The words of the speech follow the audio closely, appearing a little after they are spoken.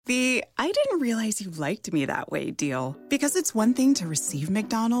the "I didn't realize you liked me that way" deal. Because it's one thing to receive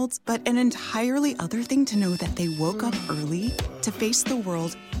McDonald's, but an entirely other thing to know that they woke up early to face the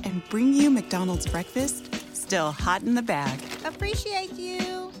world and bring you McDonald's breakfast still hot in the bag. Appreciate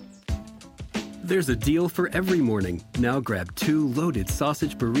you. There's a deal for every morning. Now grab 2 loaded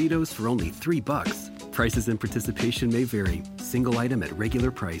sausage burritos for only $3. Prices and participation may vary. Single item at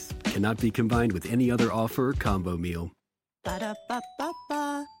regular price. Cannot be combined with any other offer or combo meal.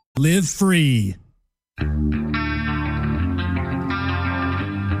 Ba-da-ba-ba-ba. Live free.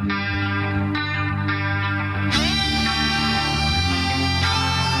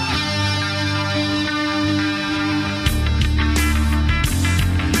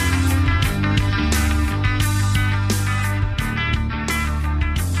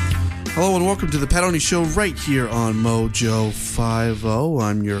 Hello and welcome to the Pat Oney Show right here on Mojo 50.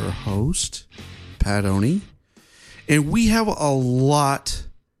 I'm your host, Pat Oney, and we have a lot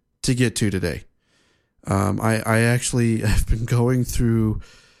to get to today. I actually have been going through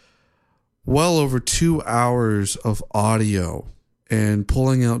well over 2 hours of audio and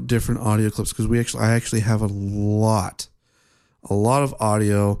pulling out different audio clips because I actually have a lot of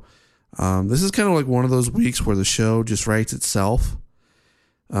audio. This is kind of like one of those weeks where the show just writes itself.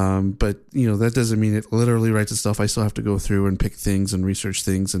 But you know, that doesn't mean it literally writes itself. I still have to go through and pick things and research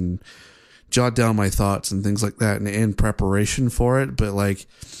things and jot down my thoughts and things like that in preparation for it. But like,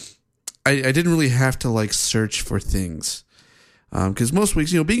 I didn't really have to like search for things. Cause most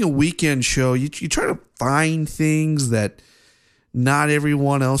weeks, you know, being a weekend show, you try to find things that not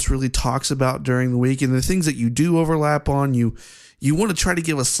everyone else really talks about during the week. And the things that you do overlap on, you want to try to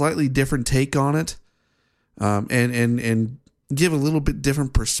give a slightly different take on it. And give a little bit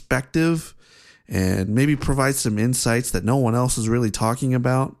different perspective and maybe provide some insights that no one else is really talking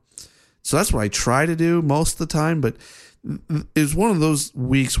about. So that's what I try to do most of the time. But it was one of those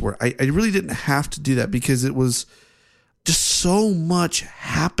weeks where I really didn't have to do that because it was just so much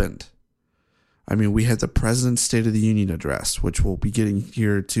happened. I mean, we had the President's State of the Union address, which we'll be getting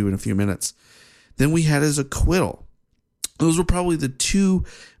here to in a few minutes. Then we had his acquittal. Those were probably the 2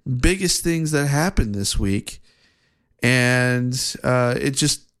 biggest things that happened this week. And it's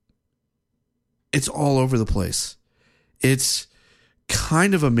all over the place. It's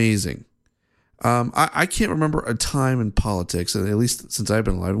kind of amazing. I can't remember a time in politics, at least since I've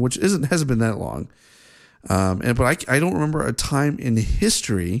been alive, which hasn't been that long. But I don't remember a time in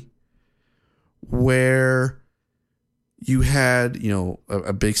history where you had, you know,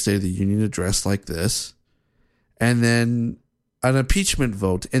 a big State of the Union address like this, and then an impeachment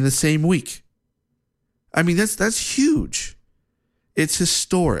vote in the same week. I mean, that's huge. It's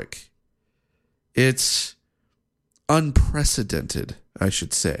historic. It's unprecedented, I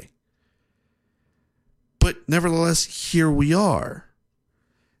should say. But nevertheless, here we are.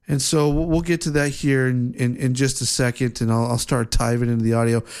 And so we'll get to that here in just a second, and I'll start diving into the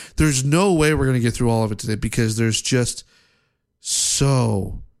audio. There's no way we're going to get through all of it today because there's just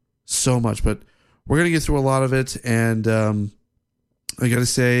so much. But we're going to get through a lot of it, and I got to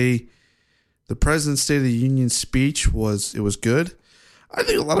say, the President's State of the Union speech was good. I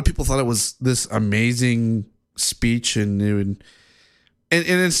think a lot of people thought it was this amazing speech, and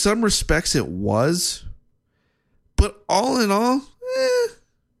in some respects it was. But all in all,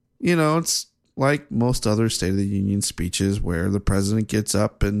 you know, it's like most other State of the Union speeches where the president gets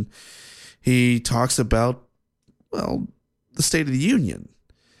up and he talks about, well, the State of the Union.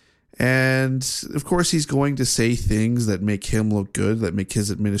 And, of course, he's going to say things that make him look good, that make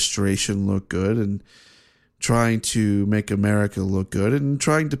his administration look good, and trying to make America look good, and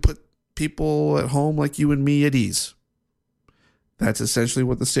trying to put people at home like you and me at ease. That's essentially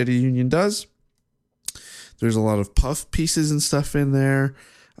what the State of the Union does. There's a lot of puff pieces and stuff in there.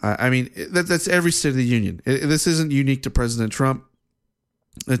 I mean, that's every State of the Union. This isn't unique to President Trump.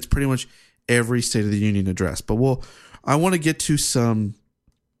 It's pretty much every State of the Union address. But I want to get to some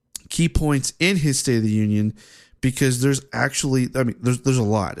key points in his State of the Union because there's actually, I mean, there's a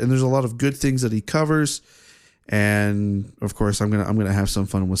lot, and there's a lot of good things that he covers, and of course I'm gonna have some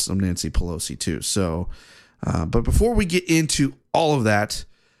fun with some Nancy Pelosi too. So, but before we get into all of that,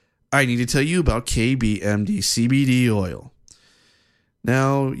 I need to tell you about KBMD CBD oil.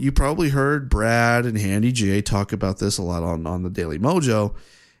 Now, you probably heard Brad and Handy J talk about this a lot on the Daily Mojo,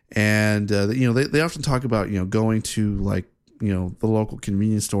 and you know they often talk about, you know, going to, like, you know, the local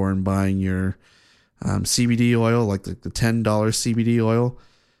convenience store and buying your CBD oil, like the $10 CBD oil.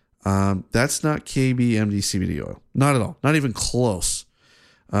 That's not KBMD CBD oil. Not at all. Not even close.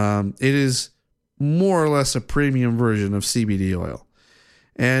 It is more or less a premium version of CBD oil.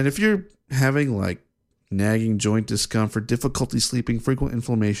 And if you're having, like, nagging joint discomfort, difficulty sleeping, frequent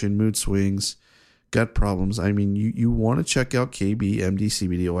inflammation, mood swings, gut problems, I mean, you want to check out KBMD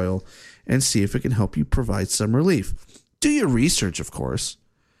CBD oil and see if it can help you provide some relief. Do your research, of course.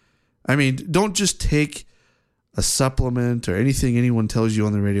 I mean, don't just take a supplement or anything anyone tells you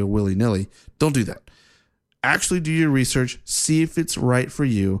on the radio willy-nilly. Don't do that. Actually do your research, see if it's right for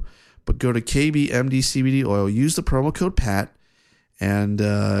you, but go to KBMD CBD oil, use the promo code PAT, and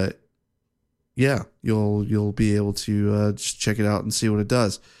you'll be able to just check it out and see what it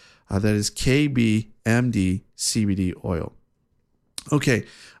does. That is KBMD CBD oil. Okay,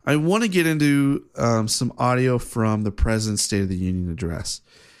 I want to get into some audio from the President's State of the Union address.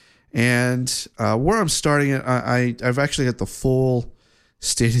 And where I'm starting at, I've actually got the full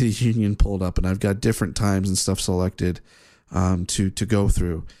State of the Union pulled up, and I've got different times and stuff selected to go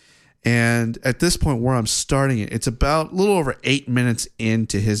through. And at this point where I'm starting it, it's about a little over 8 minutes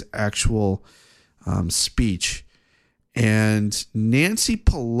into his actual speech. And Nancy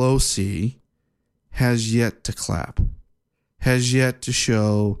Pelosi has yet to clap, has yet to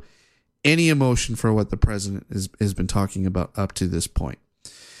show any emotion for what the president has been talking about up to this point.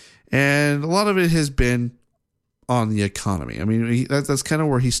 And a lot of it has been on the economy. I mean, that's kind of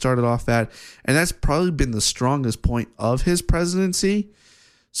where he started off at. And that's probably been the strongest point of his presidency.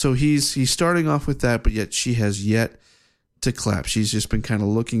 So he's starting off with that, but yet she has yet to clap. She's just been kind of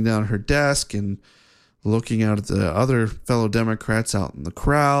looking down at her desk and looking out at the other fellow Democrats out in the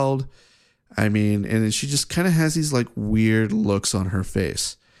crowd. I mean, and she just kind of has these like weird looks on her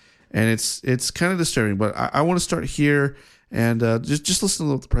face. And it's kind of disturbing, but I want to start here and just listen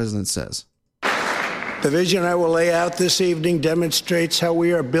to what the president says. The vision I will lay out this evening demonstrates how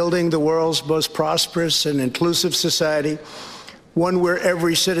we are building the world's most prosperous and inclusive society, one where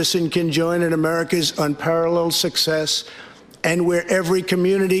every citizen can join in America's unparalleled success and where every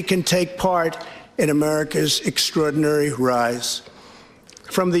community can take part in America's extraordinary rise.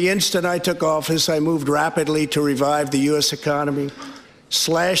 From the instant I took office, I moved rapidly to revive the U.S. economy,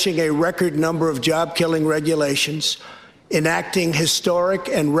 slashing a record number of job-killing regulations, enacting historic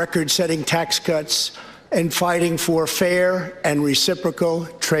and record-setting tax cuts, and fighting for fair and reciprocal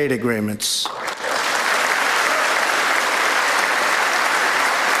trade agreements.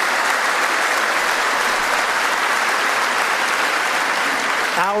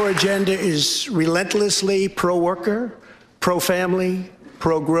 Our agenda is relentlessly pro-worker, pro-family,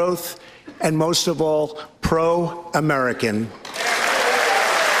 pro-growth, and most of all, pro-American.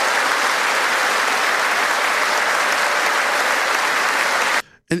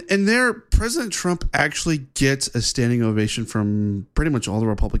 And there, President Trump actually gets a standing ovation from pretty much all the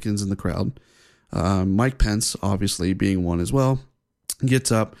Republicans in the crowd. Mike Pence, obviously, being one as well, gets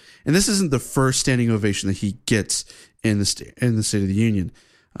up. And this isn't the first standing ovation that he gets in the State of the Union.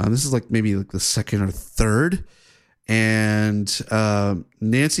 This is maybe the second or third. And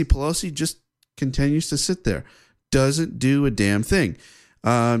Nancy Pelosi just continues to sit there, doesn't do a damn thing.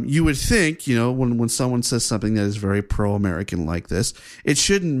 You would think, when someone says something that is very pro-American like this, it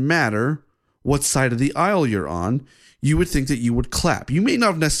shouldn't matter what side of the aisle you're on. You would think that you would clap. You may not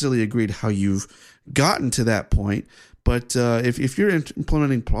have necessarily agreed how you've gotten to that point, but if you're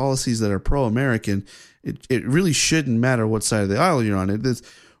implementing policies that are pro-American, it really shouldn't matter what side of the aisle you're on.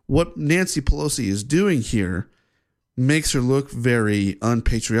 What Nancy Pelosi is doing here makes her look very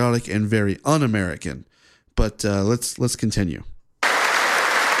unpatriotic and very un-American. But let's continue.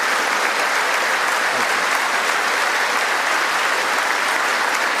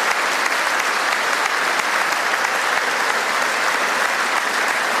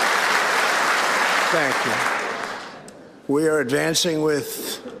 Thank you. We are advancing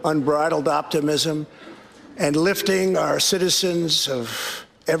with unbridled optimism and lifting our citizens of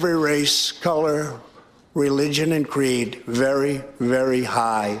every race, color, religion, and creed very, very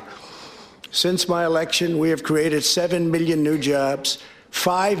high. Since my election, we have created 7 million new jobs,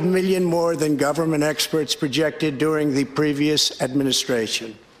 5 million more than government experts projected during the previous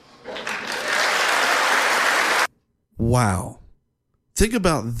administration. Wow. Think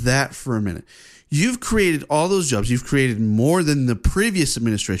about that for a minute. You've created all those jobs. You've created more than the previous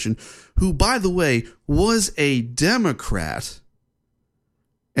administration, who, by the way, was a Democrat.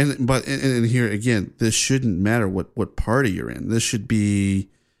 And here again, this shouldn't matter what party you're in. This should be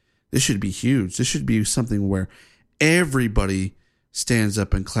huge. This should be something where everybody stands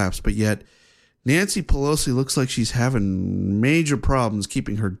up and claps. But yet, Nancy Pelosi looks like she's having major problems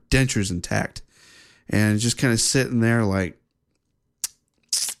keeping her dentures intact, and just kind of sitting there like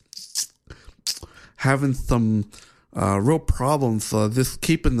having some real problems this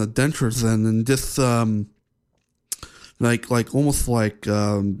keeping the dentures in, and just like almost like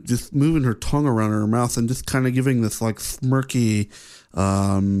just moving her tongue around her mouth and just kind of giving this like smirky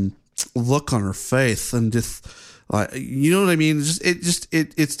look on her face, and just you know what I mean?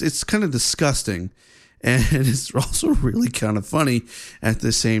 It's kind of disgusting, and it's also really kind of funny at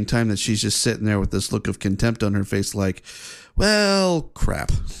the same time that she's just sitting there with this look of contempt on her face, like, well,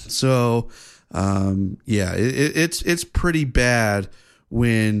 crap. So it's pretty bad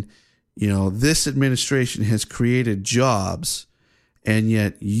when this administration has created jobs, and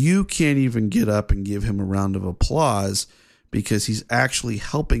yet you can't even get up and give him a round of applause because he's actually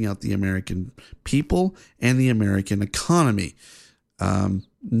helping out the American people and the American economy.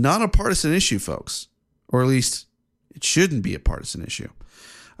 Not a partisan issue, folks, or at least it shouldn't be a partisan issue.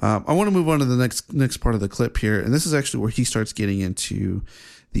 I want to move on to the next part of the clip here, and this is actually where he starts getting into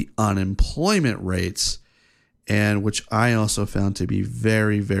the unemployment rates, and which I also found to be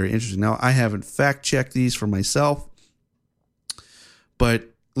very, very interesting. Now, I haven't fact-checked these for myself, but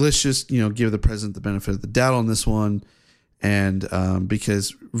let's just give the president the benefit of the doubt on this one. And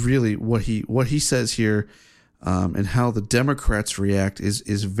because really what he says here and how the Democrats react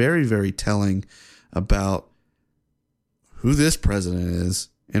is very, very telling about who this president is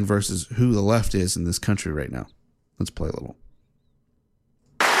and versus who the left is in this country right now. Let's play a little.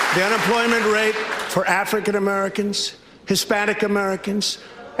 The unemployment rate for African Americans, Hispanic Americans,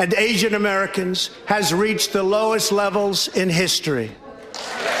 and Asian Americans has reached the lowest levels in history.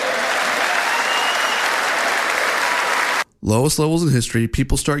 Lowest levels in history.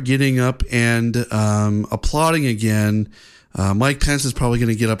 People start getting up and applauding again. Mike Pence is probably going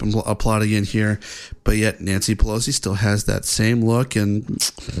to get up and applaud again here, but yet Nancy Pelosi still has that same look and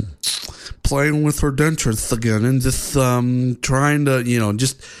playing with her dentures again, and just trying to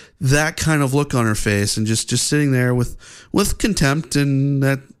just that kind of look on her face, and just sitting there with contempt, and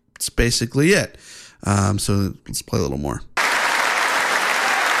that's basically it. So let's play a little more.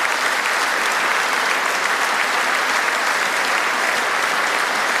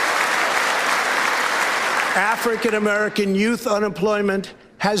 African American youth unemployment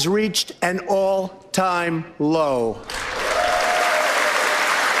has reached an all-time low.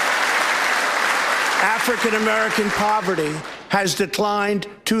 African American poverty has declined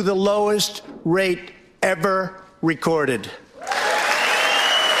to the lowest rate ever recorded.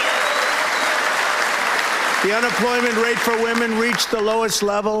 The unemployment rate for women reached the lowest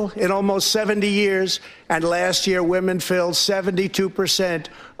level in almost 70 years, and last year women filled 72%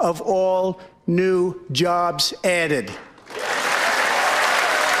 of all new jobs added.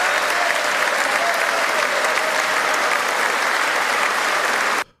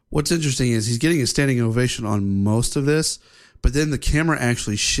 What's interesting is he's getting a standing ovation on most of this, but then the camera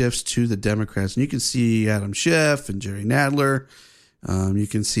actually shifts to the Democrats, and you can see Adam Schiff and Jerry Nadler. You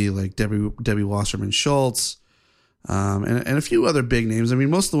can see like Debbie Wasserman Schultz, and a few other big names. I mean,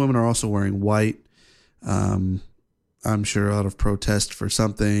 most of the women are also wearing white. I'm sure out of protest for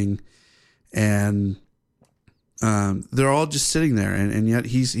something. And they're all just sitting there, and yet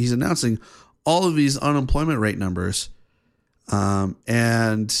he's announcing all of these unemployment rate numbers,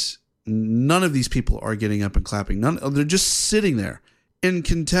 and none of these people are getting up and clapping. They're just sitting there in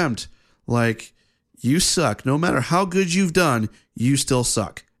contempt, like, you suck. No matter how good you've done, you still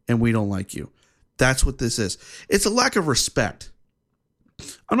suck, and we don't like you. That's what this is. It's a lack of respect.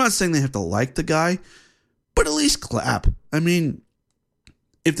 I'm not saying they have to like the guy, but at least clap. I mean,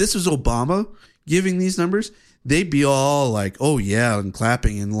 if this was Obama giving these numbers, they'd be all like, oh yeah, and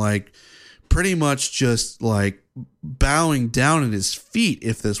clapping and like pretty much just like bowing down at his feet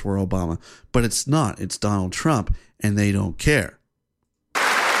if this were Obama. But it's not. It's Donald Trump, and they don't care.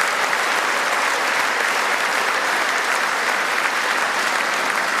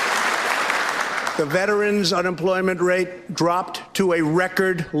 The veterans' unemployment rate dropped to a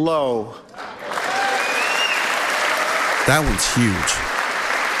record low. That one's huge.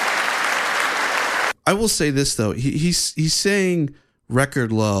 I will say this though, he's saying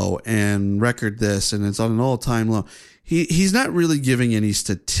record low and record this, and it's on an all-time low. He's not really giving any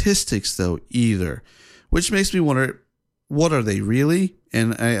statistics though either, which makes me wonder, what are they really?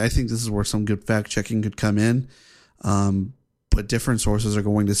 And I think this is where some good fact checking could come in. But different sources are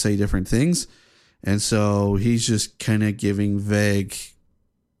going to say different things, and so he's just kind of giving vague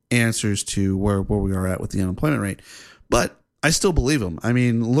answers to where we are at with the unemployment rate. But I still believe him. I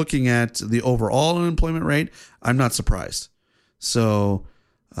mean, looking at the overall unemployment rate, I'm not surprised. So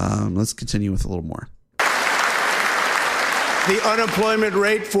let's continue with a little more. The unemployment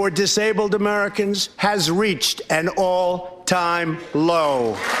rate for disabled Americans has reached an all-time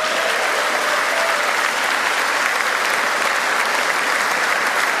low.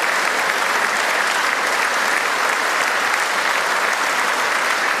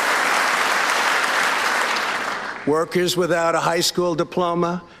 Workers without a high school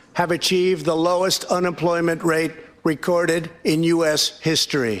diploma have achieved the lowest unemployment rate recorded in U.S.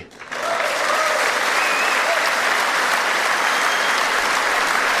 history.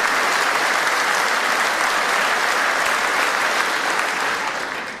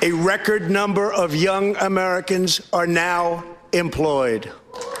 A record number of young Americans are now employed.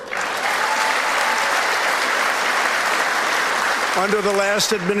 Under the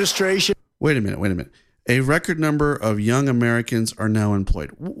last administration... Wait a minute. A record number of young Americans are now employed.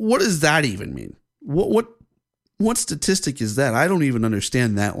 What does that even mean? What statistic is that? I don't even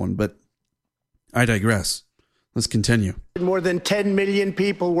understand that one, but I digress. Let's continue. More than 10 million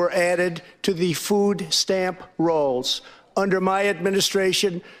people were added to the food stamp rolls. Under my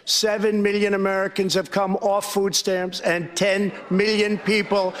administration, 7 million Americans have come off food stamps and 10 million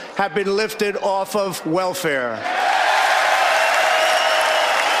people have been lifted off of welfare.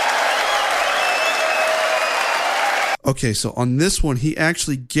 Okay, so on this one, he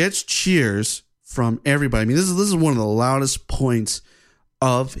actually gets cheers from everybody. I mean, this is one of the loudest points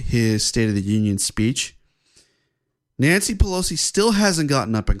of his State of the Union speech. Nancy Pelosi still hasn't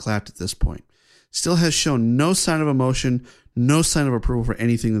gotten up and clapped at this point. Still has shown no sign of emotion, no sign of approval for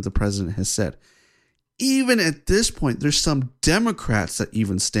anything that the president has said. Even at this point, there's some Democrats that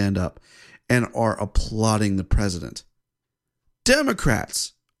even stand up and are applauding the president.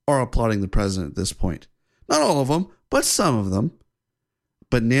 Democrats are applauding the president at this point. Not all of them, but some of them.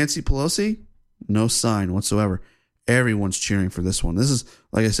 But Nancy Pelosi, no sign whatsoever. Everyone's cheering for this one. This is,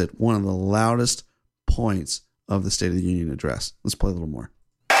 like I said, one of the loudest points of the State of the Union address. Let's play a little more.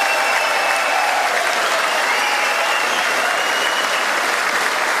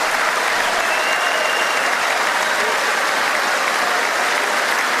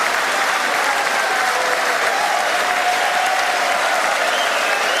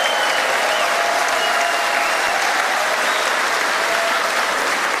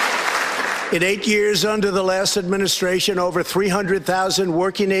 In 8 years under the last administration, over 300,000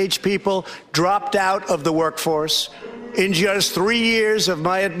 working-age people dropped out of the workforce. In just 3 years of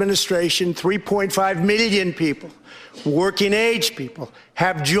my administration, 3.5 million people, working-age people,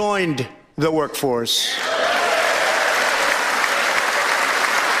 have joined the workforce.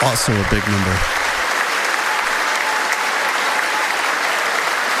 Also a big number.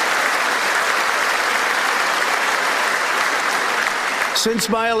 Since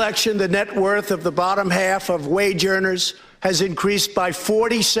my election, the net worth of the bottom half of wage earners has increased by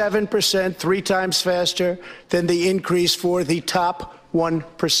 47%, 3 times faster than the increase for the top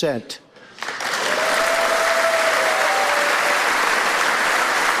 1%.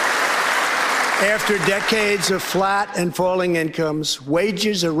 After decades of flat and falling incomes,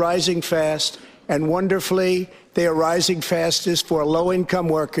 wages are rising fast, and wonderfully, they are rising fastest for low-income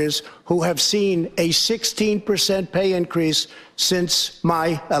workers who have seen a 16% pay increase since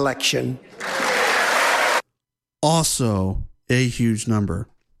my election. Also a huge number.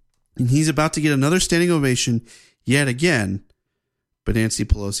 And he's about to get another standing ovation yet again. But Nancy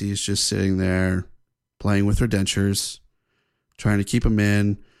Pelosi is just sitting there playing with her dentures, trying to keep them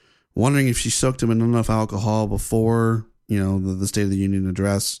in, wondering if she soaked them in enough alcohol before, the State of the Union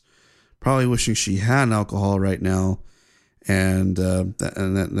address. Probably wishing she had alcohol right now, and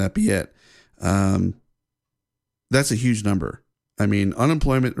that be it. That's a huge number. I mean,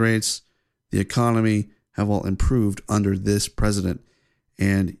 unemployment rates, the economy have all improved under this president,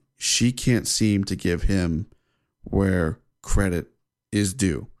 and she can't seem to give him where credit is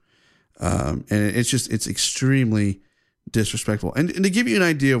due. And it's extremely disrespectful. And to give you an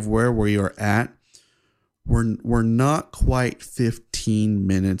idea of where we are at, we're not quite 15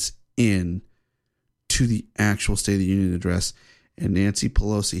 minutes in to the actual State of the Union address, and Nancy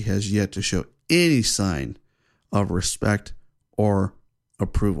Pelosi has yet to show any sign of respect or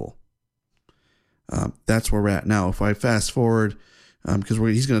approval. That's where we're at now. If I fast forward, because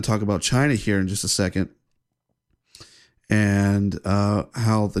he's going to talk about China here in just a second, and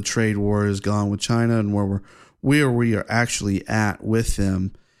how the trade war has gone with China, and where we are actually at with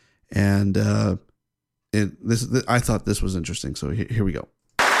them, and I thought this was interesting. So here we go.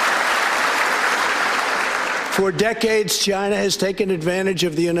 For decades, China has taken advantage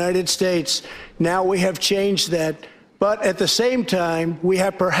of the United States. Now we have changed that. But at the same time, we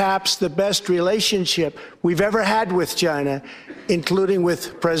have perhaps the best relationship we've ever had with China, including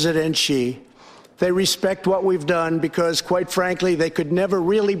with President Xi. They respect what we've done because, quite frankly, they could never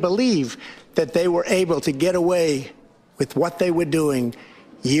really believe that they were able to get away with what they were doing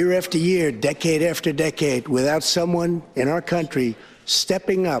year after year, decade after decade, without someone in our country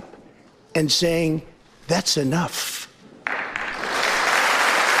stepping up and saying, that's enough.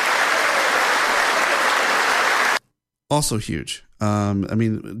 also huge. I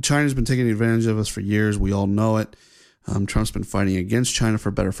mean, China's been taking advantage of us for years. We all know it. Trump's been fighting against China for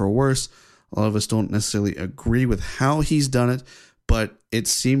better, for worse. A lot of us don't necessarily agree with how he's done it, but it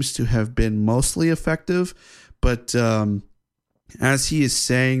seems to have been mostly effective. But as he is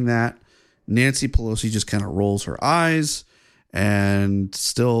saying that, Nancy Pelosi just kind of rolls her eyes and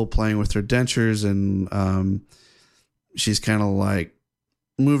still playing with her dentures, and she's kind of like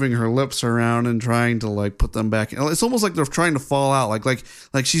moving her lips around and trying to like put them back. It's almost like they're trying to fall out.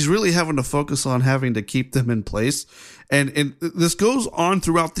 Like she's really having to focus on having to keep them in place. And this goes on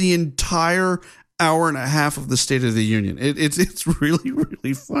throughout the entire hour and a half of the State of the Union. It's really,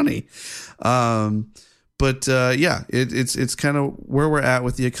 really funny. Yeah, it's kind of where we're at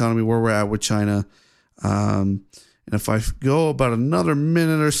with the economy, where we're at with China. And if I go about another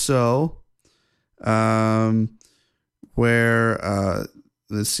minute or so, where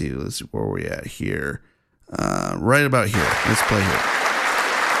let's see where we're at here. Right about here. Let's play here.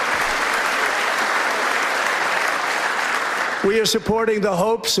 We are supporting the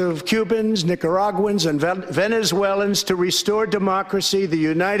hopes of Cubans, Nicaraguans, and Venezuelans to restore democracy. The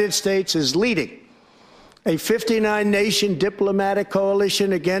United States is leading a 59-nation diplomatic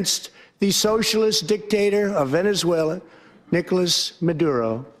coalition against the socialist dictator of Venezuela, Nicolas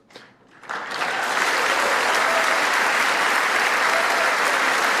Maduro.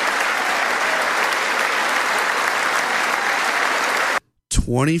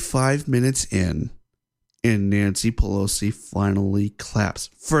 "25 minutes in, and Nancy Pelosi finally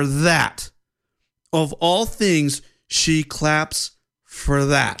claps for that. Of all things, she claps for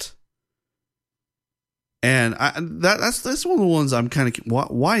that. And that's one of the ones I'm kind of,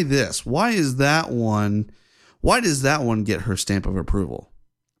 why this? Why is that one? Why does that one get her stamp of approval?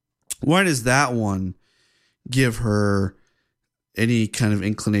 Why does that one give her any kind of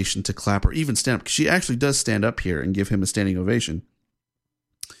inclination to clap or even stand up? Because she actually does stand up here and give him a standing ovation.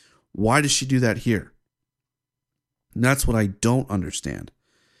 Why does she do that here? And that's what I don't understand.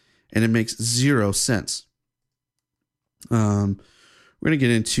 And it makes zero sense. We're going to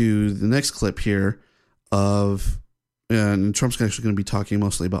get into the next clip here and Trump's actually going to be talking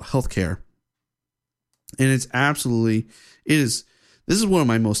mostly about healthcare. And this is one of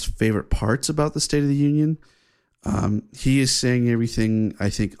my most favorite parts about the State of the Union. He is saying everything I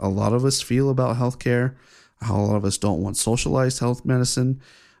think a lot of us feel about healthcare, how a lot of us don't want socialized health medicine,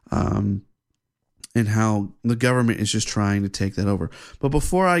 and how the government is just trying to take that over. But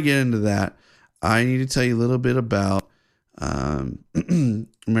before I get into that, I need to tell you a little bit about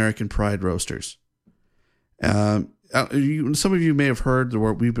American Pride Roasters. Some of you may have heard that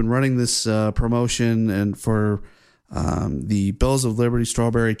we've been running this promotion and for the Bells of Liberty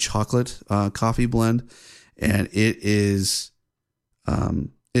Strawberry Chocolate Coffee Blend, and it is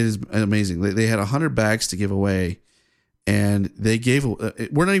amazing. They had 100 bags to give away. And they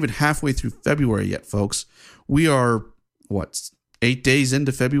we're not even halfway through February yet, folks. We are, 8 days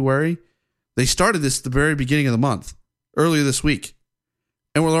into February? They started this at the very beginning of the month, earlier this week.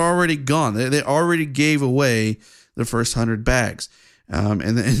 And we're already gone. They already gave away the first 100 bags.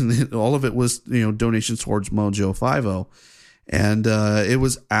 And all of it was, donations towards Mojo 50. And it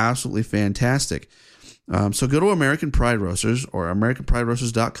was absolutely fantastic. So go to American Pride Roasters or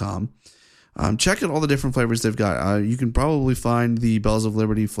AmericanPrideRoasters.com. Check out all the different flavors they've got. You can probably find the Bells of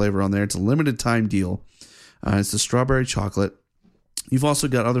Liberty flavor on there. It's a limited time deal. It's the strawberry chocolate. You've also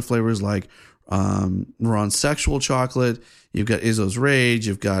got other flavors like Ron's Sexual Chocolate. You've got Izzo's Rage.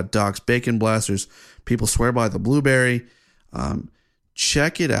 You've got Doc's Bacon Blasters. People swear by the blueberry.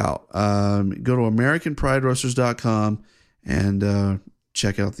 Check it out. Go to AmericanPrideRoasters.com and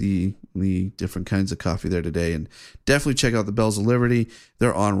check out the different kinds of coffee there today. And definitely check out the Bells of Liberty.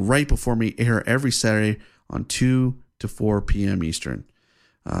 They're on right before me air every Saturday on 2 to 4 p.m. Eastern.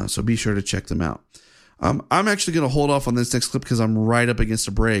 So be sure to check them out. I'm actually going to hold off on this next clip because I'm right up against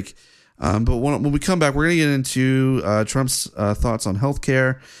a break. But when we come back, we're going to get into Trump's thoughts on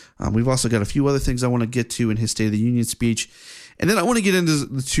healthcare. We've also got a few other things I want to get to in his State of the Union speech. And then I want to get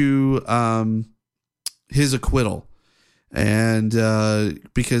into his acquittal. And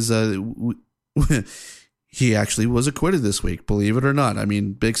because he actually was acquitted this week, believe it or not. I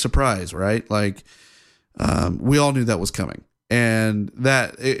mean, big surprise, right? Like, we all knew that was coming. And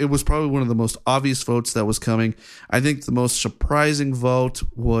that it was probably one of the most obvious votes that was coming. I think the most surprising vote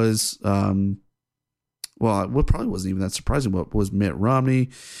was, what probably wasn't even that surprising, but was Mitt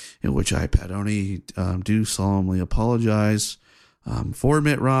Romney, in which I, Pat Oney, do solemnly apologize for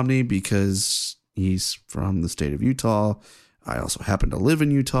Mitt Romney because he's from the state of Utah. I also happen to live in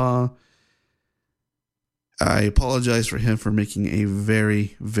Utah. I apologize for him for making a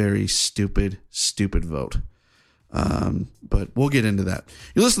very, very stupid vote. But we'll get into that.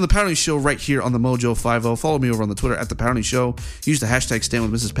 You listen to the Pat Oney Show right here on the Mojo 50. Follow me over on the Twitter at the Pat Oney Show. Use the hashtag Stand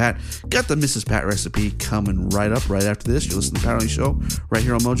with Mrs. Pat. Got the Mrs. Pat recipe coming right up right after this. You listen to the Pat Oney Show right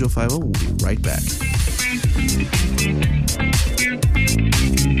here on Mojo 50. We'll be right back.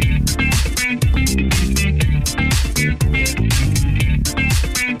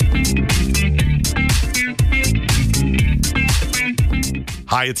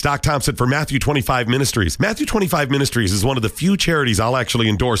 Hi, it's Doc Thompson for Matthew 25 Ministries. Matthew 25 Ministries is one of the few charities I'll actually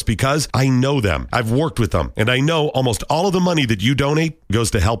endorse because I know them. I've worked with them, and I know almost all of the money that you donate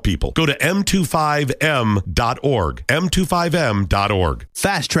goes to help people. Go to m25m.org, m25m.org.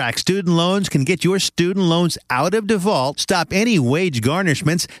 Fast Track Student Loans can get your student loans out of default, stop any wage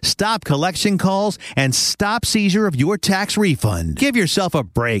garnishments, stop collection calls, and stop seizure of your tax refund. Give yourself a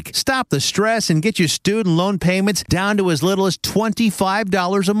break. Stop the stress and get your student loan payments down to as little as $25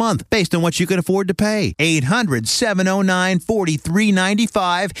 a month based on what you can afford to pay.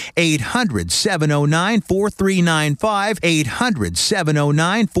 800-709-4395, 800-709-4395,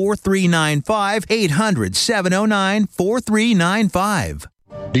 800-709-4395, 800-709-4395.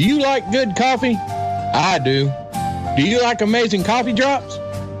 Do you like good coffee? I do. Do you like amazing coffee drops?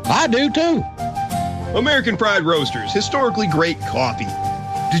 I do too. American Pride Roasters, historically great coffee.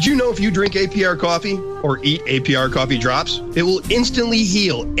 Did you know if you drink APR coffee or eat APR coffee drops, it will instantly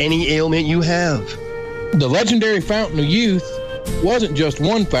heal any ailment you have? The legendary Fountain of Youth wasn't just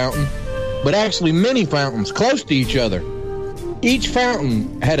one fountain, but actually many fountains close to each other. Each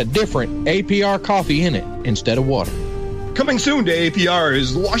fountain had a different APR coffee in it instead of water. Coming soon to APR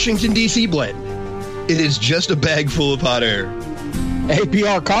is Washington, D.C. blend. It is just a bag full of hot air.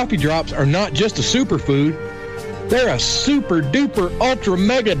 APR coffee drops are not just a superfood. They're a super duper ultra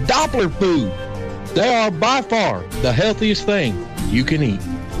mega Doppler food. They are by far the healthiest thing you can eat.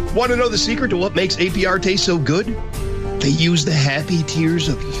 Want to know the secret to what makes APR taste so good? They use the happy tears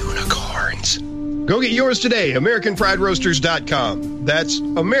of unicorns. Go get yours today, AmericanPrideRoasters.com. That's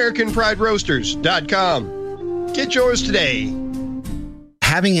AmericanPrideRoasters.com. Get yours today.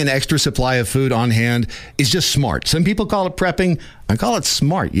 Having an extra supply of food on hand is just smart. Some people call it prepping. I call it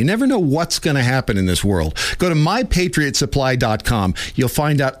smart. You never know what's going to happen in this world. Go to MyPatriotSupply.com. You'll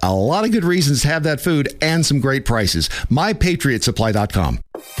find out a lot of good reasons to have that food and some great prices. MyPatriotSupply.com.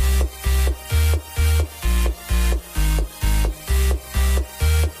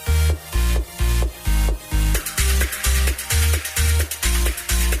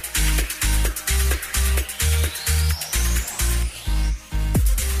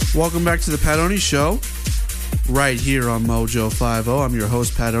 Welcome back to the Pat Oney Show, right here on Mojo 50. I'm your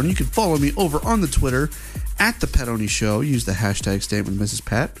host, Pat Oney. You can follow me over on the Twitter at the Pat Oney Show. Use the hashtag Stand with Mrs.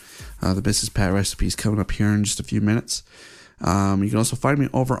 Pat. The Mrs. Pat recipe is coming up here in just a few minutes. You can also find me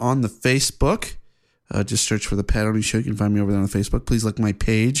over on the Facebook. Just search for the Pat Oney Show. You can find me over there on Facebook. Please like my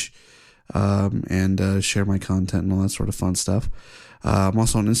page and share my content and all that sort of fun stuff. I'm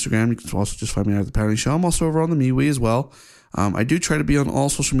also on Instagram. You can also just find me at the Pat Oney Show. I'm also over on the MeWe as well. I do try to be on all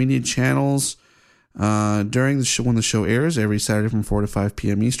social media channels during the show when the show airs every Saturday from 4 to 5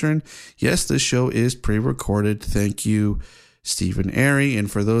 p.m. Eastern. Yes, this show is pre-recorded. Thank you, Stephen Airy.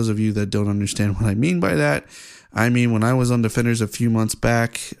 And for those of you that don't understand what I mean by that, I mean when I was on Defenders a few months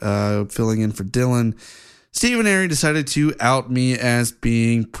back, filling in for Dylan, Stephen Airy decided to out me as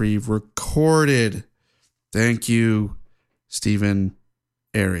being pre-recorded. Thank you, Stephen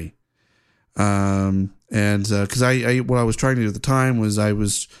Airy. And because I what I was trying to do at the time was I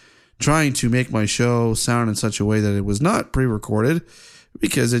was trying to make my show sound in such a way that it was not pre-recorded,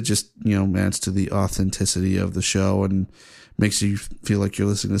 because it just, adds to the authenticity of the show and makes you feel like you're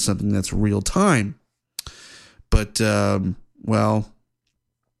listening to something that's real time. But,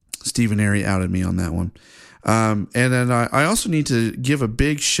 Stephen Airy outed me on that one. And then I also need to give a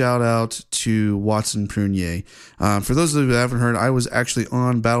big shout out to Watson Prunier. For those of you that haven't heard, I was actually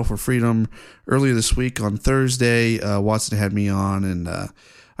on Battle for Freedom earlier this week on Thursday. Watson had me on, and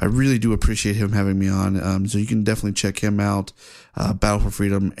I really do appreciate him having me on. So you can definitely check him out. Battle for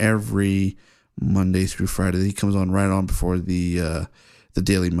Freedom every Monday through Friday. He comes on right on before the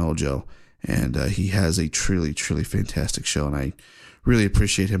Daily Mojo, and he has a truly, truly fantastic show, and I really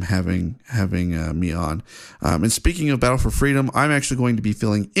appreciate him having me on. And speaking of Battle for Freedom, I'm actually going to be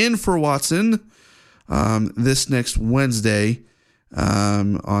filling in for Watson this next Wednesday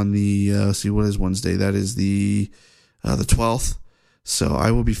on the what is Wednesday? That is the 12th. So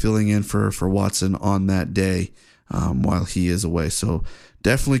I will be filling in for Watson on that day while he is away. So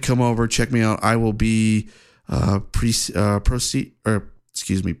definitely come over, check me out. I will be preceding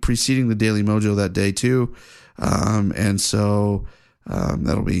the Daily Mojo that day too, and so.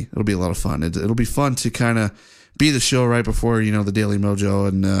 It'll be a lot of fun. It'll be fun to kind of be the show right before, the Daily Mojo,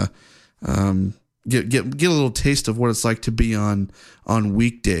 and get a little taste of what it's like to be on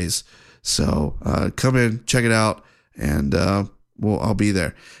weekdays. So come in, check it out, and I'll be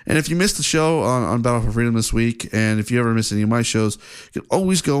there. And if you missed the show on Battle for Freedom this week, and if you ever miss any of my shows, you can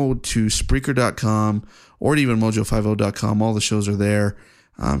always go to Spreaker.com or even Mojo50.com. All the shows are there,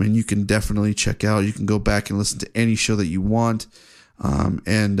 and you can definitely check out. You can go back and listen to any show that you want,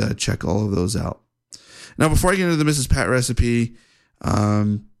 and check all of those out. Now, before I get into the Mrs. Pat recipe,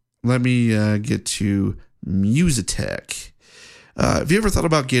 let me get to Musitech. Have you ever thought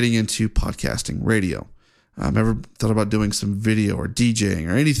about getting into podcasting, radio? Ever thought about doing some video or DJing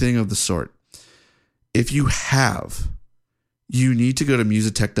or anything of the sort? If you have, you need to go to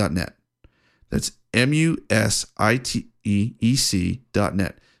musitech.net. That's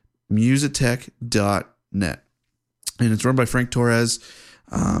musitech.net. Musitech.net. And it's run by Frank Torres.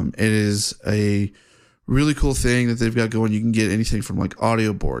 It is a really cool thing that they've got going. You can get anything from like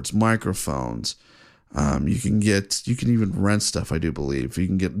audio boards, microphones. You can even rent stuff, I do believe. You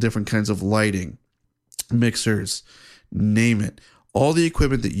can get different kinds of lighting, mixers, name it. All the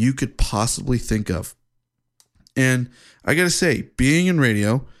equipment that you could possibly think of. And I got to say, being in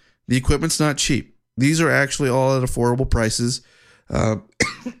radio, the equipment's not cheap. These are actually all at affordable prices. The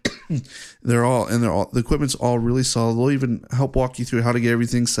equipment's all really solid. They'll even help walk you through how to get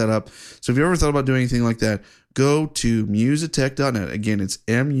everything set up. So if you ever thought about doing anything like that, go to musitech.net. Again, it's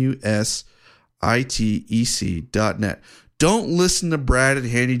musitech.net. Don't listen to Brad and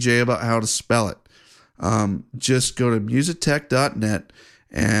Handy J about how to spell it. Just go to musitech.net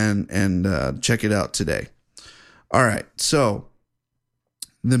and check it out today. All right, so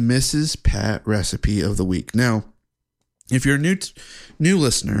the Mrs. Pat recipe of the week. Now, if you're a new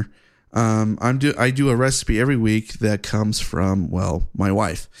listener, I do a recipe every week that comes from, my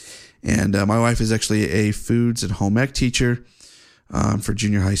wife. And my wife is actually a foods and home ec teacher for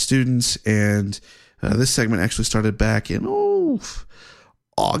junior high students. And this segment actually started back in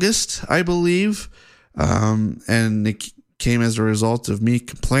August, I believe. And it came as a result of me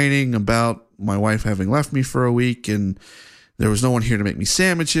complaining about my wife having left me for a week, and there was no one here to make me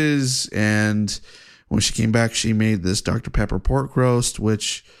sandwiches. And when she came back, she made this Dr. Pepper pork roast,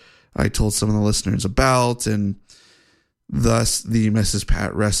 which I told some of the listeners about, and thus the Mrs.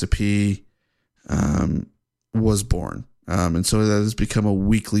 Pat recipe was born. And so that has become a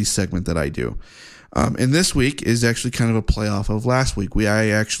weekly segment that I do. And this week is actually kind of a playoff of last week. I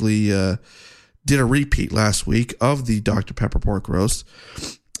actually did a repeat last week of the Dr. Pepper pork roast.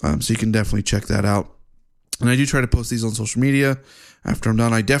 So you can definitely check that out. And I do try to post these on social media. After I'm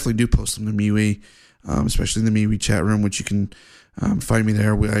done, I definitely do post them to MeWe, especially in the MeWe chat room, which you can find me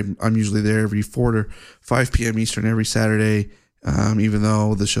there. I'm usually there every 4 to 5 p.m. Eastern every Saturday. Even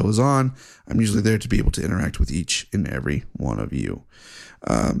though the show is on, I'm usually there to be able to interact with each and every one of you.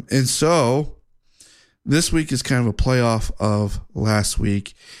 And so this week is kind of a playoff of last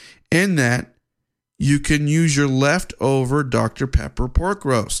week in that you can use your leftover Dr. Pepper pork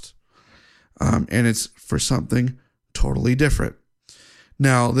roast. And it's for something totally different.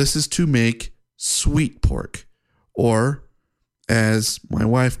 Now, this is to make sweet pork, or as my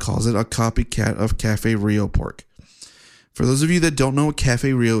wife calls it, a copycat of Cafe Rio pork. For those of you that don't know what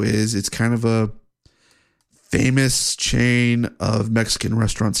Cafe Rio is, it's kind of a famous chain of Mexican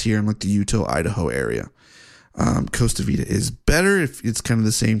restaurants here in like the Utah, Idaho area. Costa Vida is better. If it's kind of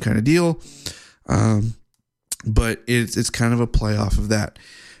the same kind of deal. But it's kind of a playoff of that.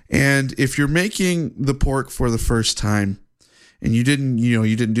 And if you're making the pork for the first time and you didn't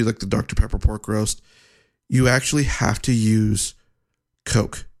do like the Dr. Pepper pork roast, you actually have to use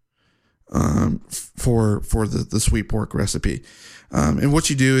Coke for the sweet pork recipe. And what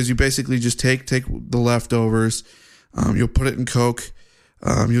you do is you basically just take the leftovers, you'll put it in Coke,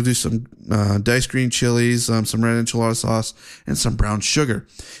 you'll do some diced green chilies, some red enchilada sauce, and some brown sugar.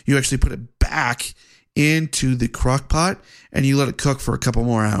 You actually put it back into the crock pot and you let it cook for a couple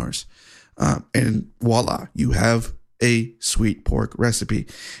more hours. And voila, you have a sweet pork recipe.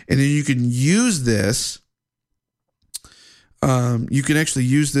 And then you can use this. You can actually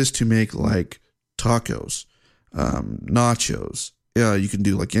use this to make like tacos, nachos. You can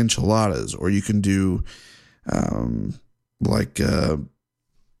do like enchiladas, or you can do what do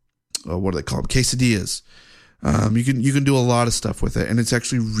they call them? Quesadillas. You can do a lot of stuff with it, and it's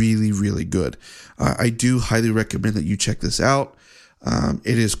actually really, really good. I do highly recommend that you check this out.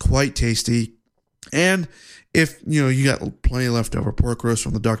 It is quite tasty, and if you got plenty of leftover pork roast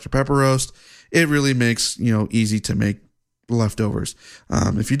from the Dr. Pepper roast, it really makes easy to make leftovers.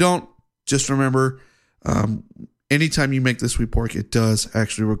 If you don't, just remember, anytime you make this sweet pork, it does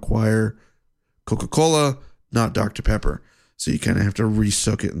actually require Coca-Cola, not Dr. Pepper. So you kind of have to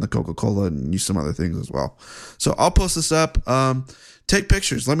re-soak it in the Coca-Cola and use some other things as well. So I'll post this up. Take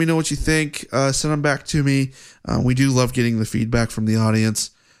pictures. Let me know what you think. Send them back to me. We do love getting the feedback from the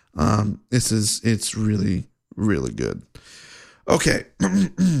audience. It's really, really good. Okay.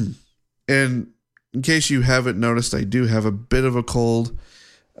 And in case you haven't noticed, I do have a bit of a cold.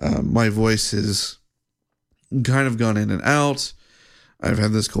 My voice has kind of gone in and out. I've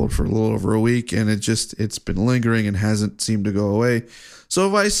had this cold for a little over a week, and it's been lingering and hasn't seemed to go away. So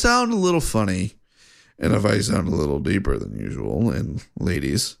if I sound a little funny, and if I sound a little deeper than usual, and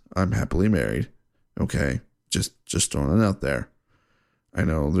ladies, I'm happily married. Okay, just throwing it out there. I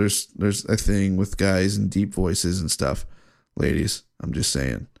know there's a thing with guys and deep voices and stuff. Ladies, I'm just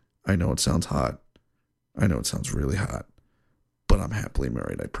saying. I know it sounds hot. I know it sounds really hot, but I'm happily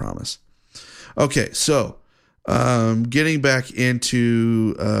married. I promise. Okay, so. Getting back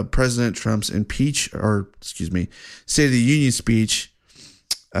into President Trump's State of the Union speech,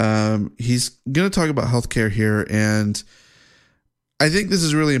 he's going to talk about healthcare here, and I think this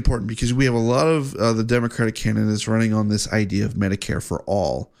is really important because we have a lot of the Democratic candidates running on this idea of Medicare for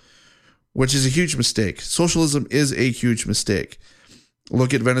all, which is a huge mistake. Socialism is a huge mistake.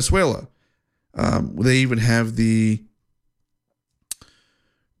 Look at Venezuela. They even have the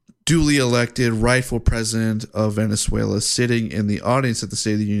duly elected rightful president of Venezuela sitting in the audience at the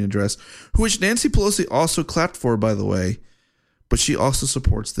State of the Union address, which Nancy Pelosi also clapped for, by the way, but she also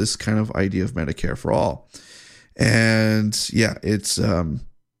supports this kind of idea of Medicare for all. And yeah, it's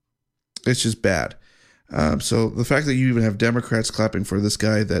just bad. So the fact that you even have Democrats clapping for this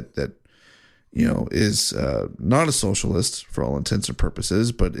guy that is not a socialist for all intents and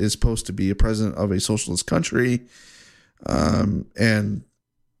purposes, but is supposed to be a president of a socialist country, and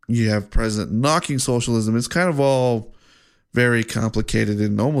you have president knocking socialism. It's kind of all very complicated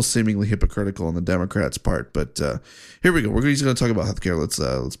and almost seemingly hypocritical on the Democrats' part. But here we go. He's going to talk about healthcare.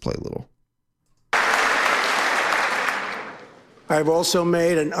 Let's play a little. I've also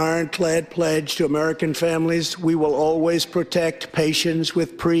made an ironclad pledge to American families. We will always protect patients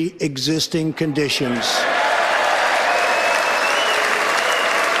with pre-existing conditions.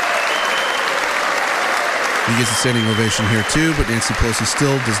 He gets a standing ovation here too, but Nancy Pelosi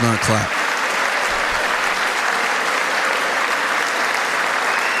still does not clap.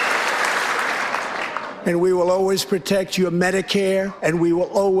 And we will always protect your Medicare, and we will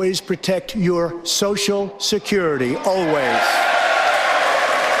always protect your Social Security, always.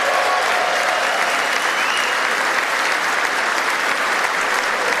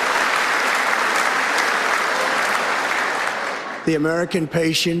 The American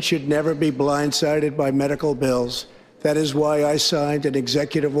patient should never be blindsided by medical bills. That is why I signed an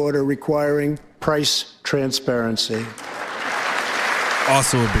executive order requiring price transparency.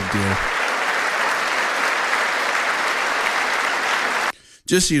 Also a big deal.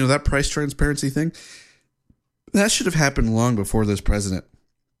 Just so you know, that price transparency thing, that should have happened long before this president.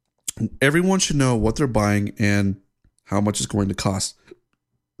 Everyone should know what they're buying and how much it's going to cost.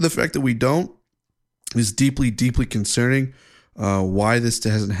 The fact that we don't is deeply, deeply concerning. Why this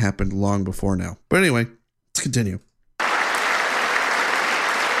hasn't happened long before now. But anyway, let's continue.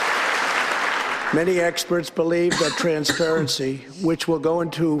 Many experts believe that transparency, which will go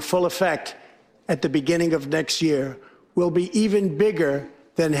into full effect at the beginning of next year, will be even bigger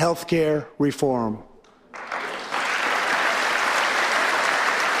than health care reform.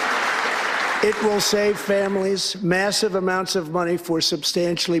 It will save families massive amounts of money for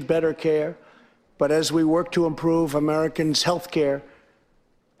substantially better care. But as we work to improve Americans' health care,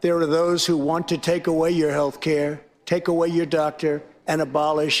 there are those who want to take away your health care, take away your doctor, and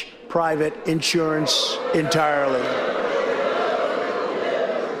abolish private insurance entirely.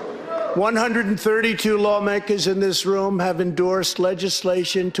 132 lawmakers in this room have endorsed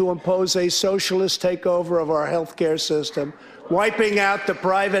legislation to impose a socialist takeover of our health care system, wiping out the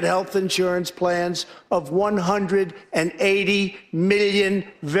private health insurance plans of 180 million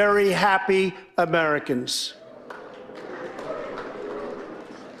very happy Americans.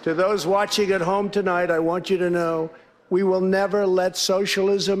 To those watching at home tonight, I want you to know we will never let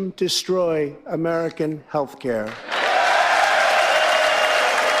socialism destroy American health care.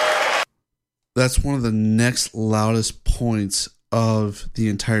 That's one of the next loudest points of the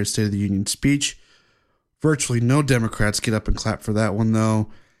entire State of the Union speech. Virtually no Democrats get up and clap for that one, though.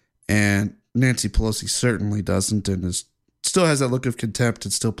 And Nancy Pelosi certainly doesn't, and still has that look of contempt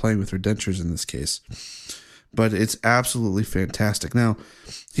and still playing with her dentures in this case. But it's absolutely fantastic. Now,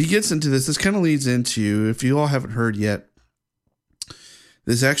 he gets into this. This kind of leads into, if you all haven't heard yet,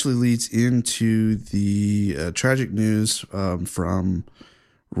 this actually leads into the tragic news from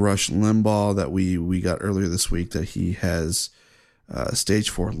Rush Limbaugh that we got earlier this week that he has stage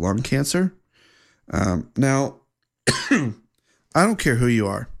 4 lung cancer. Now, I don't care who you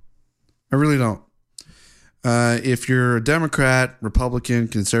are. I really don't. If you're a Democrat, Republican,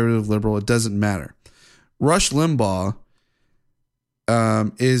 conservative, liberal, it doesn't matter. Rush Limbaugh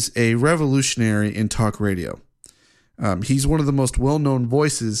is a revolutionary in talk radio. He's one of the most well-known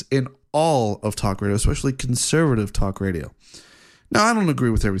voices in all of talk radio, especially conservative talk radio. Now, I don't agree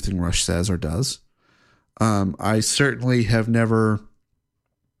with everything Rush says or does. I certainly I've never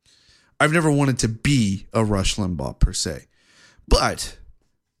wanted to be a Rush Limbaugh per se, but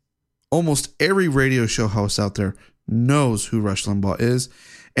almost every radio show host out there knows who Rush Limbaugh is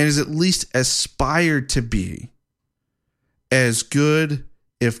and is at least aspired to be as good,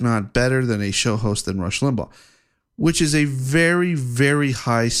 if not better, than a show host than Rush Limbaugh, which is a very, very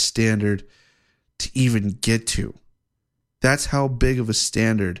high standard to even get to. That's how big of a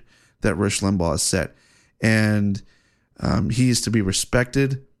standard that Rush Limbaugh has set. And he is to be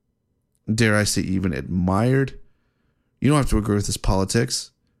respected, dare I say even admired. You don't have to agree with his politics,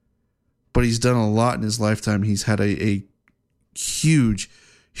 but he's done a lot in his lifetime. He's had a huge,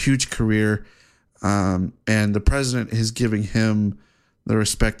 huge career. And the president is giving him the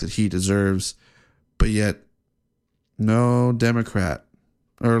respect that he deserves. But yet, no Democrat,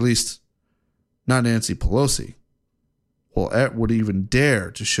 or at least not Nancy Pelosi, would even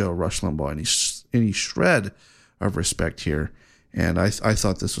dare to show Rush Limbaugh any shred of respect here. And I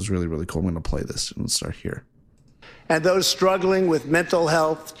thought this was really, really cool. I'm going to play this and let's start here. And those struggling with mental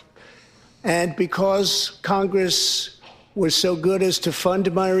health. And because Congress was so good as to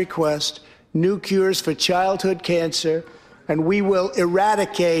fund my request, new cures for childhood cancer, and we will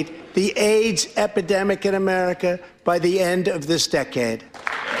eradicate the AIDS epidemic in America by the end of this decade.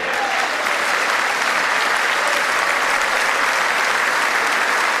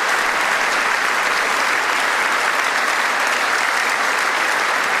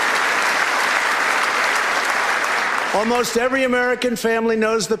 Almost every American family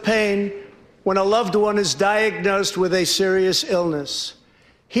knows the pain when a loved one is diagnosed with a serious illness.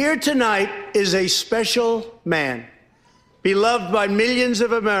 Here tonight is a special man, beloved by millions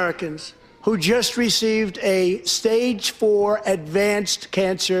of Americans, who just received a stage 4 advanced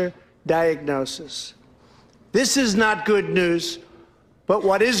cancer diagnosis. This is not good news, but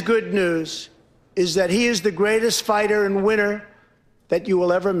what is good news is that he is the greatest fighter and winner that you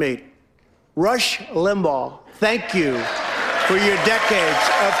will ever meet. Rush Limbaugh, thank you for your decades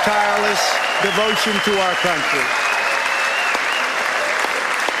of tireless devotion to our country.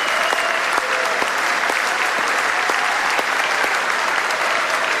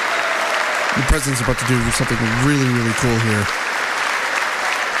 The president's about to do something really, really cool here.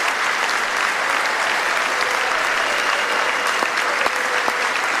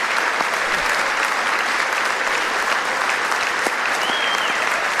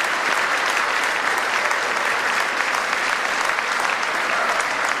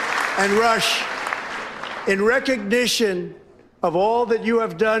 And Rush, in recognition of all that you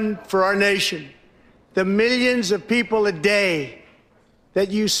have done for our nation, the millions of people a day that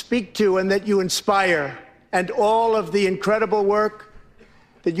you speak to and that you inspire, and all of the incredible work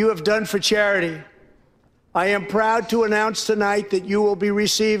that you have done for charity, I am proud to announce tonight that you will be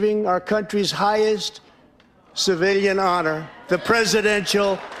receiving our country's highest civilian honor, the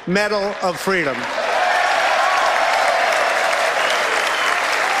Presidential Medal of Freedom.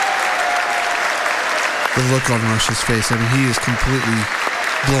 The look on Rush's face, I mean, he is completely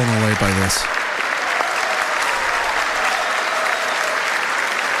blown away by this.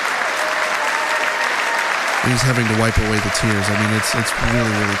 He's having to wipe away the tears. I mean, it's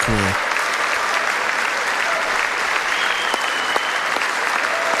really, really cool.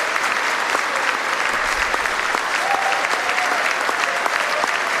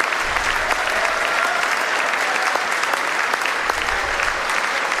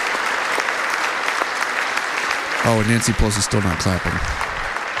 Oh, and Nancy Pelosi's still not clapping.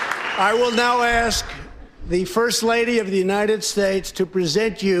 I will now ask the First Lady of the United States to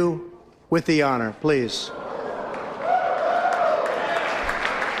present you with the honor, please.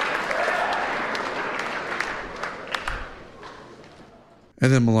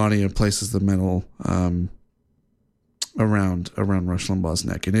 And then Melania places the medal around Rush Limbaugh's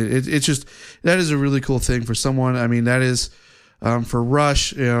neck, and it's just, that is a really cool thing for someone. I mean, that is for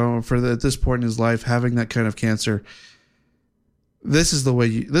Rush, you know, at this point in his life, having that kind of cancer. This is the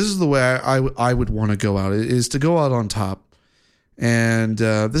way I would want to go out, is to go out on top, and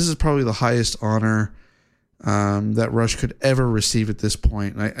this is probably the highest honor that Rush could ever receive at this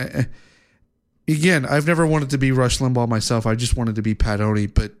point. And again, I've never wanted to be Rush Limbaugh myself. I just wanted to be Pat Oney.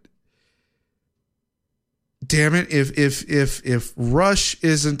 But damn it, if Rush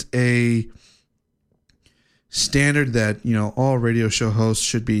isn't a standard that all radio show hosts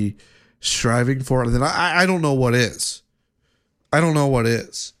should be striving for, then I don't know what is. I don't know what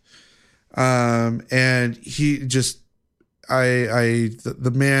is. And he just,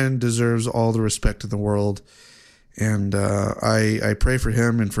 the man deserves all the respect in the world. And I pray for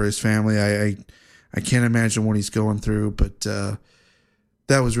him and for his family. I can't imagine what he's going through, but that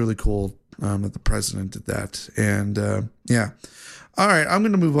was really cool that the president did that. And yeah. All right, I'm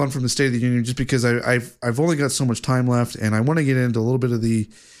going to move on from the State of the Union just because I've only got so much time left, and I want to get into a little bit of the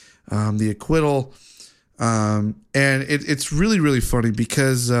acquittal. And it's really, really funny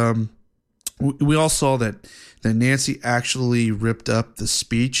because we all saw that Nancy actually ripped up the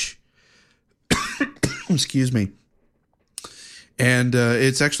speech. Excuse me. And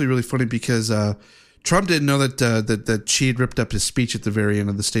it's actually really funny because Trump didn't know that she had ripped up his speech at the very end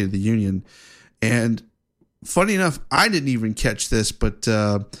of the State of the Union. And funny enough, I didn't even catch this, but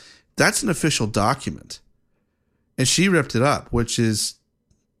that's an official document. And she ripped it up, which is,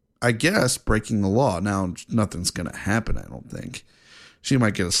 I guess, breaking the law. Now, nothing's going to happen, I don't think. She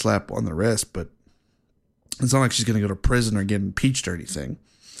might get a slap on the wrist, but it's not like she's going to go to prison or get impeached or anything.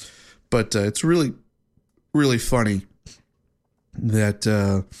 But it's really, really funny that,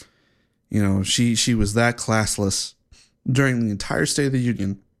 she was that classless during the entire State of the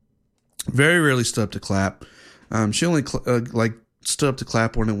Union. Very rarely stood up to clap. She only stood up to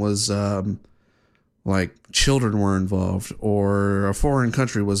clap when it was like children were involved or a foreign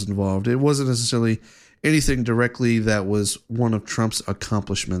country was involved. It wasn't necessarily anything directly that was one of Trump's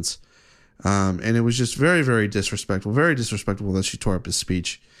accomplishments. And it was just very, very disrespectful that she tore up his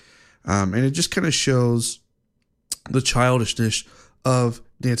speech. And it just kind of shows the childishness of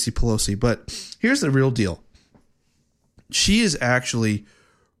Nancy Pelosi. But here's the real deal. She is actually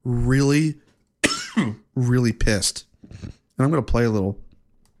really, really pissed. And I'm going to play a little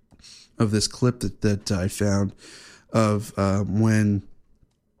of this clip that I found of when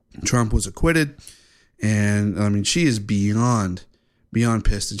Trump was acquitted. And I mean, she is beyond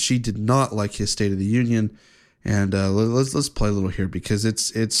pissed, and she did not like his State of the Union. And let's play a little here because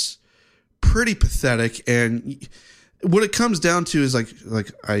it's pretty pathetic. And what it comes down to is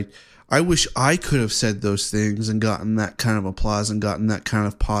like I wish I could have said those things and gotten that kind of applause and gotten that kind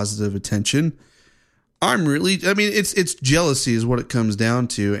of positive attention. It's jealousy is what it comes down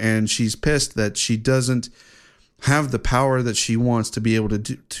to. And she's pissed that she doesn't have the power that she wants to be able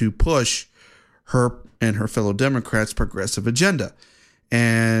to push her and her fellow Democrats' progressive agenda.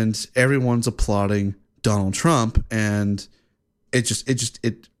 And everyone's applauding Donald Trump. And it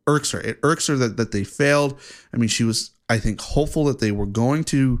irks her. It irks her that they failed. I mean, she was, I think, hopeful that they were going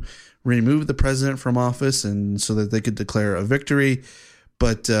to remove the president from office and so that they could declare a victory.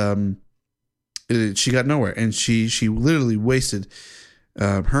 But she got nowhere. And she literally wasted,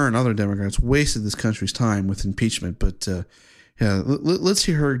 her and other Democrats wasted this country's time with impeachment. But yeah, let's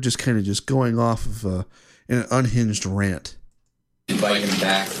hear her just kind of just going off of an unhinged rant. Invite him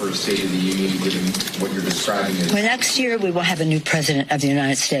back for a State of the Union, given what you're describing. Well, next year we will have a new president of the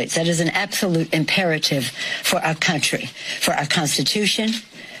United States. That is an absolute imperative for our country, for our Constitution,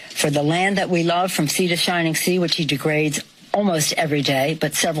 for the land that we love from sea to shining sea, which he degrades almost every day,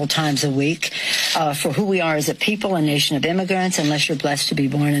 but several times a week, for who we are as a people, a nation of immigrants, unless you're blessed to be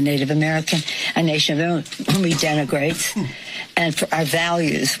born a Native American, a nation of immigrants whom he denigrates, and for our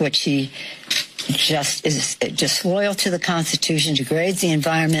values, which he just is disloyal to the Constitution, degrades the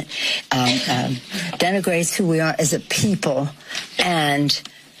environment, denigrates who we are as a people, and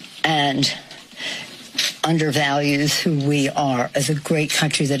undervalues who we are as a great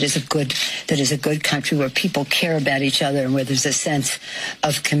country that is a good country where people care about each other and where there's a sense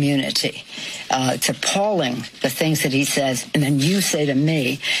of community. It's appalling the things that he says, and then you say to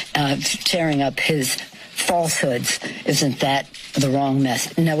me, tearing up his falsehoods, isn't that the wrong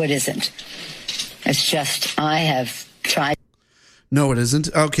message? No, it isn't. It's just, I have tried. No, it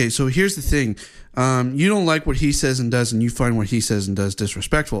isn't. Okay, so here's the thing. You don't like what he says and does, and you find what he says and does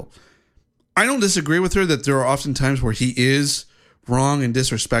disrespectful. I don't disagree with her that there are often times where he is wrong and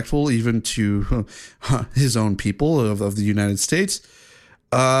disrespectful, even to his own people of the United States.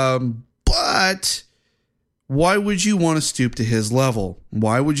 But why would you want to stoop to his level?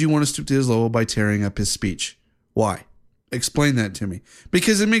 Why would you want to stoop to his level by tearing up his speech? Why? Explain that to me.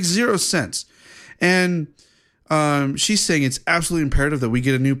 Because it makes zero sense. And she's saying it's absolutely imperative that we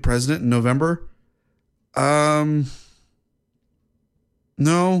get a new president in November.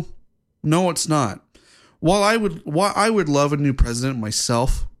 No, it's not. While I would love a new president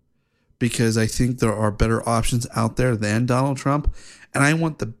myself, because I think there are better options out there than Donald Trump, and I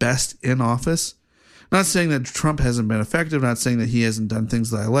want the best in office. Not saying that Trump hasn't been effective, not saying that he hasn't done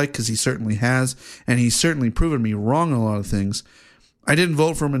things that I like, because he certainly has, and he's certainly proven me wrong on a lot of things. I didn't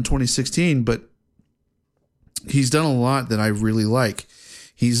vote for him in 2016, but he's done a lot that I really like.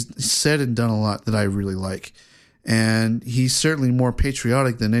 He's said and done a lot that I really like. And he's certainly more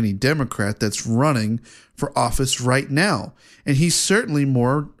patriotic than any Democrat that's running for office right now. And he's certainly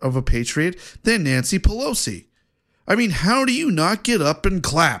more of a patriot than Nancy Pelosi. I mean, how do you not get up and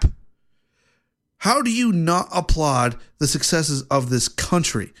clap? How do you not applaud the successes of this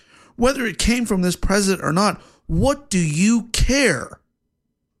country? Whether it came from this president or not, what do you care?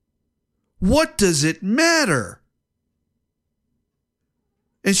 What does it matter?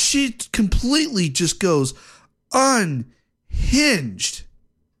 And she completely just goes unhinged.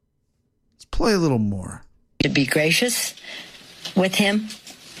 Let's play a little more. To be gracious with him.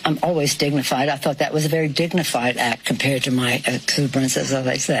 I'm always dignified. I thought that was a very dignified act compared to my exuberance, as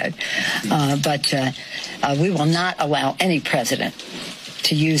I said. But we will not allow any president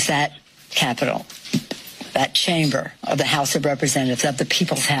to use that Capitol, that chamber of the House of Representatives, of the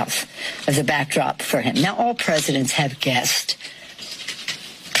People's House, as a backdrop for him. Now, all presidents have guests.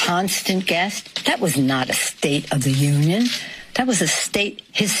 Constant guest. That was not a State of the Union. That was his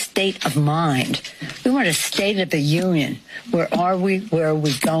state of mind. We want a State of the Union. Where are we? Where are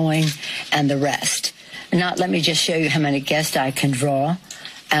we going? And the rest. Not let me just show you how many guests I can draw.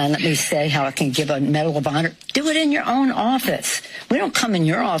 And let me say how I can give a Medal of Honor. Do it in your own office. We don't come in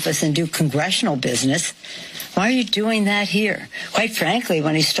your office and do congressional business. Why are you doing that here? Quite frankly,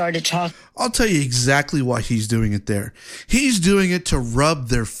 when he started talking... I'll tell you exactly why he's doing it there. He's doing it to rub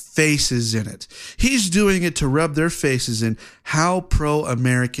their faces in it. He's doing it to rub their faces in how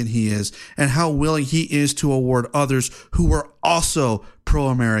pro-American he is and how willing he is to award others who are also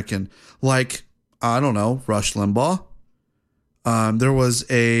pro-American. Like, I don't know, Rush Limbaugh. There was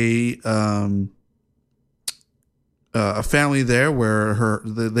a family there where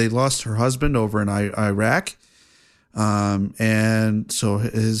they lost her husband over in Iraq. And so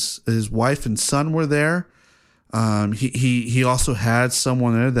his wife and son were there. He also had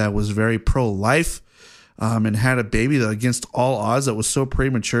someone there that was very pro-life, and had a baby that against all odds that was so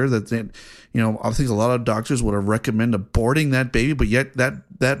premature that they, I think a lot of doctors would have recommended aborting that baby, but yet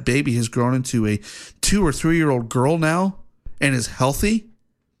that baby has grown into a 2 or 3 year old girl now and is healthy.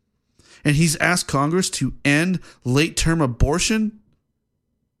 And he's asked Congress to end late term abortion.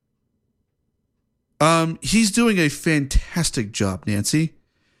 He's doing a fantastic job, Nancy.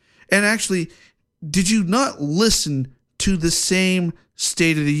 And actually, did you not listen to the same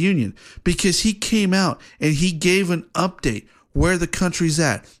State of the Union? Because he came out and he gave an update where the country's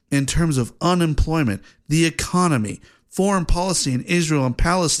at in terms of unemployment, the economy, foreign policy in Israel and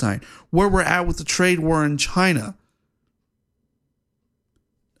Palestine, where we're at with the trade war in China,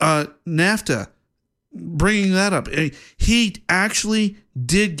 NAFTA, bringing that up. He actually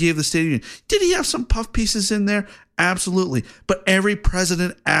did give the State of the Union. Did he have some puff pieces in there? Absolutely. But every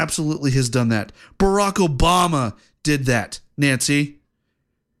president absolutely has done that. Barack Obama did that, Nancy.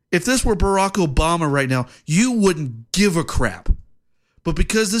 If this were Barack Obama right now, you wouldn't give a crap. But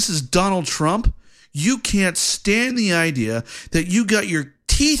because this is Donald Trump, you can't stand the idea that you got your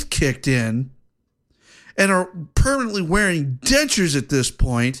teeth kicked in and are permanently wearing dentures at this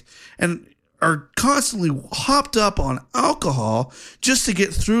point and are constantly hopped up on alcohol just to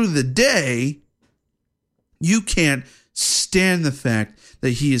get through the day. You can't stand the fact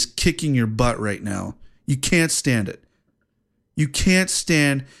that he is kicking your butt right now. You can't stand it. You can't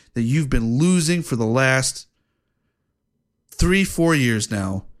stand that you've been losing for the last 3-4 years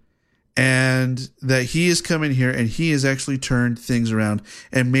now, and that he has come in here and he has actually turned things around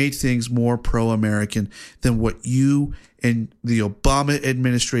and made things more pro-American than what you and the Obama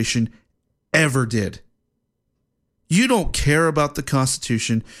administration ever did. You don't care about the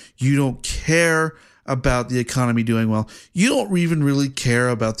Constitution. You don't care about the economy doing well. You don't even really care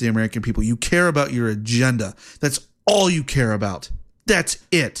about the American people. You care about your agenda. That's all you care about. That's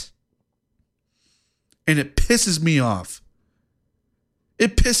it. And it pisses me off.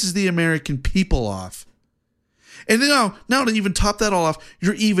 It pisses the American people off. And then now to even top that all off,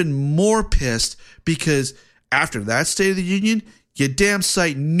 you're even more pissed because after that State of the Union, you damn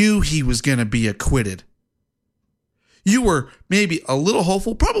sight knew he was going to be acquitted. You were maybe a little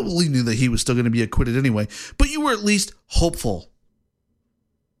hopeful, probably knew that he was still going to be acquitted anyway, but you were at least hopeful.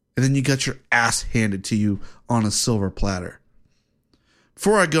 And then you got your ass handed to you on a silver platter.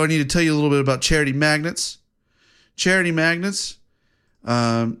 Before I go, I need to tell you a little bit about Charity Magnets. Charity Magnets,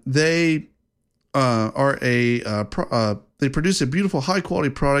 they are a They produce a beautiful, high-quality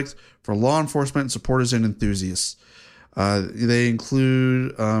product for law enforcement supporters and enthusiasts. They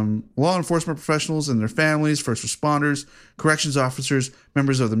include law enforcement professionals and their families, first responders, corrections officers,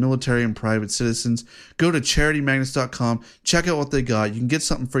 members of the military, and private citizens. Go to charitymagnets.com. Check out what they got. You can get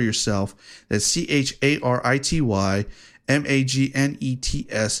something for yourself. That's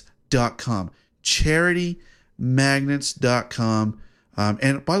charitymagnets.com. charitymagnets.com.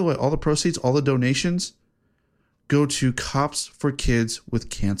 And by the way, all the proceeds, all the donations go to Cops for Kids with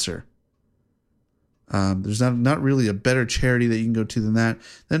Cancer. There's not really a better charity that you can go to than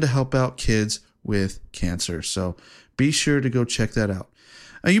to help out kids with cancer. So be sure to go check that out.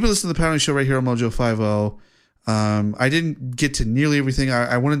 You've been listening to the Pat Oney Show right here on Mojo 50. I didn't get to nearly everything.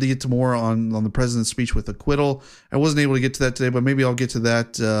 I wanted to get to more on the president's speech with acquittal. I wasn't able to get to that today, but maybe I'll get to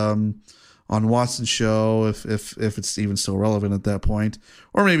that on Watson's show if it's even still relevant at that point,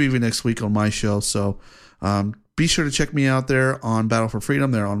 or maybe even next week on my show. So be sure to check me out there on Battle for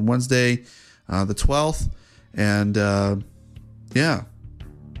Freedom there on Wednesday, the 12th. And yeah,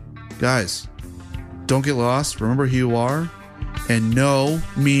 guys, don't get lost. Remember who you are, and no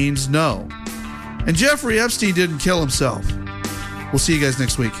means no. And Jeffrey Epstein didn't kill himself. We'll see you guys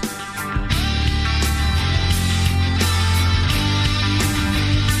next week.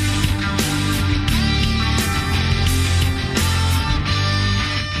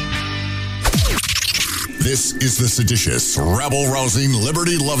 This is the seditious, rabble-rousing,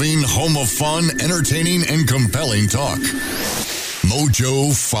 liberty-loving, home of fun, entertaining, and compelling talk.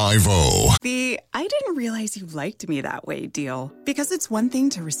 Mojo 50. The I didn't realize you liked me that way deal. Because it's one thing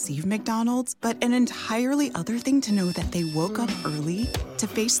to receive McDonald's, but an entirely other thing to know that they woke up early to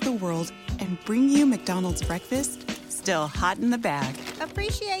face the world and bring you McDonald's breakfast still hot in the bag.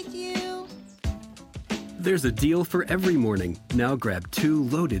 Appreciate you. There's a deal for every morning. Now grab 2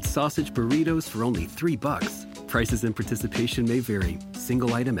 loaded sausage burritos for only $3. Prices and participation may vary.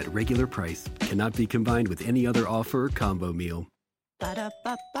 Single item at regular price. Cannot be combined with any other offer or combo meal.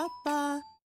 Ba-da-ba-ba.